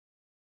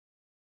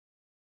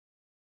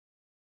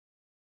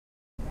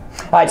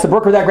right, it's the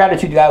Brooker That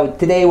Gratitude Guy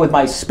today with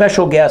my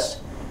special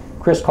guest,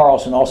 Chris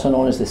Carlson, also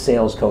known as the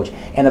Sales Coach.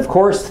 And of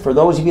course, for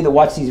those of you that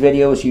watch these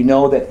videos, you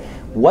know that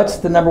what's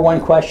the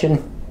 #1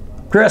 question?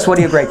 Chris, what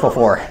are you grateful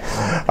for?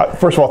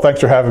 First of all, thanks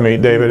for having me,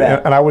 David.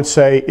 And I would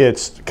say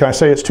can I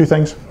say it's two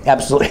things?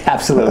 Absolutely,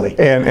 absolutely.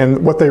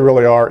 And what they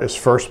really are is,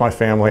 first, my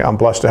family. I'm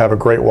blessed to have a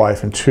great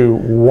wife and 2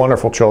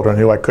 wonderful children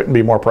who I couldn't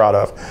be more proud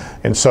of.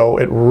 And so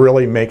it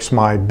really makes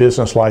my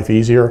business life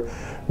easier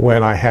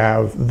when I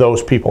have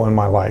those people in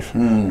my life,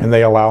 and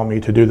they allow me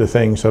to do the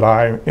things that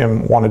I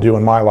want to do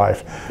in my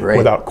life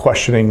without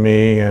questioning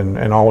me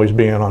and always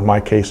being on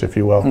my case, if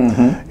you will.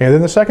 And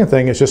then the second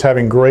thing is just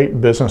having great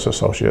business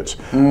associates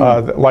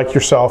like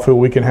yourself, who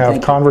we can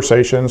have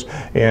conversations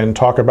and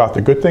talk about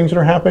the good things that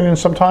are happening and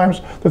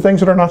sometimes the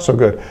things that are not so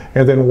good,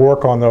 and then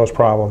work on those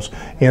problems.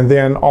 And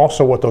then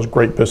also what those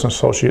great business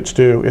associates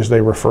do is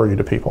they refer you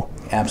to people.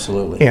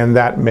 Absolutely. And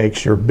that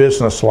makes your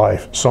business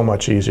life so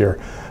much easier.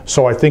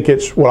 So I think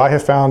it's what I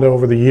have found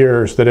over the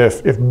years, that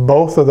if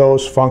both of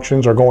those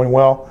functions are going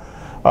well,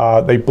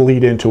 they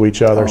bleed into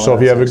each other. So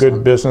if you have a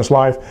good business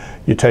life,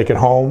 you take it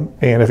home,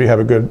 and if you have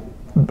a good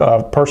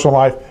personal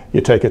life, you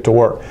take it to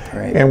work.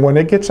 And when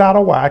it gets out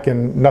of whack,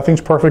 and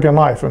nothing's perfect in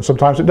life, and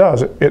sometimes it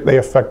does, they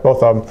affect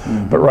both of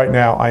them. But right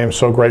now, I am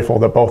so grateful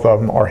that both of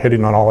them are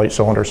hitting on all 8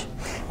 cylinders.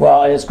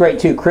 Well, it's great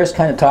too. Chris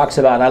kind of talks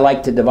about, I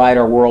like to divide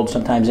our world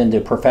sometimes into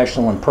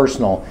professional and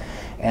personal.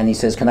 And he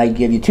says, can I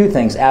give you 2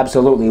 things?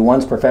 Absolutely.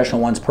 One's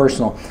professional, one's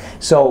personal.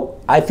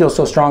 So I feel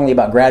so strongly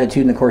about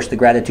gratitude, and of course the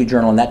gratitude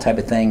journal and that type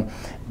of thing,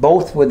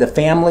 both with the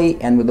family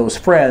and with those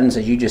friends,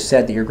 as you just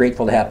said, that you're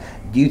grateful to have.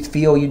 Do you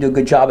feel you do a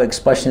good job of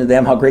expressing to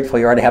them how grateful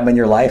you are to have them in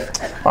your life?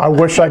 I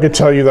wish I could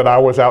tell you that I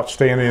was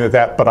outstanding at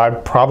that, but I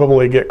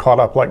probably get caught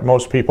up like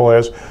most people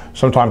is.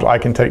 Sometimes I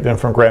can take them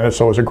for granted,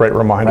 so it was a great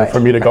reminder for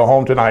me to go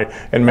home tonight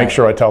and make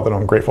sure I tell them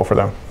I'm grateful for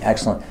them.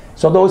 Excellent.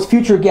 So those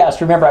future guests,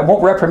 remember, I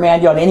won't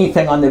reprimand you on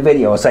anything on the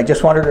videos. I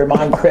just wanted to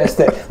remind Chris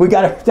that we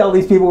got to tell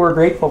these people we're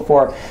grateful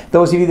for.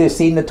 Those of you that have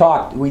seen the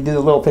talk, we do the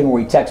little thing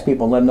where we text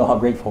people and let them know how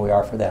grateful we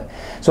are for them.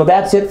 So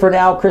that's it for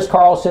now. Chris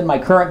Carlson, my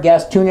current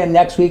guest. Tune in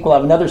next week. We'll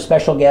have another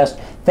special guest.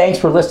 Thanks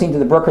for listening to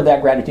the Brooker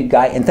That Gratitude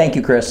Guy, and thank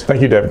you, Chris.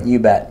 Thank you, David. You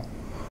bet.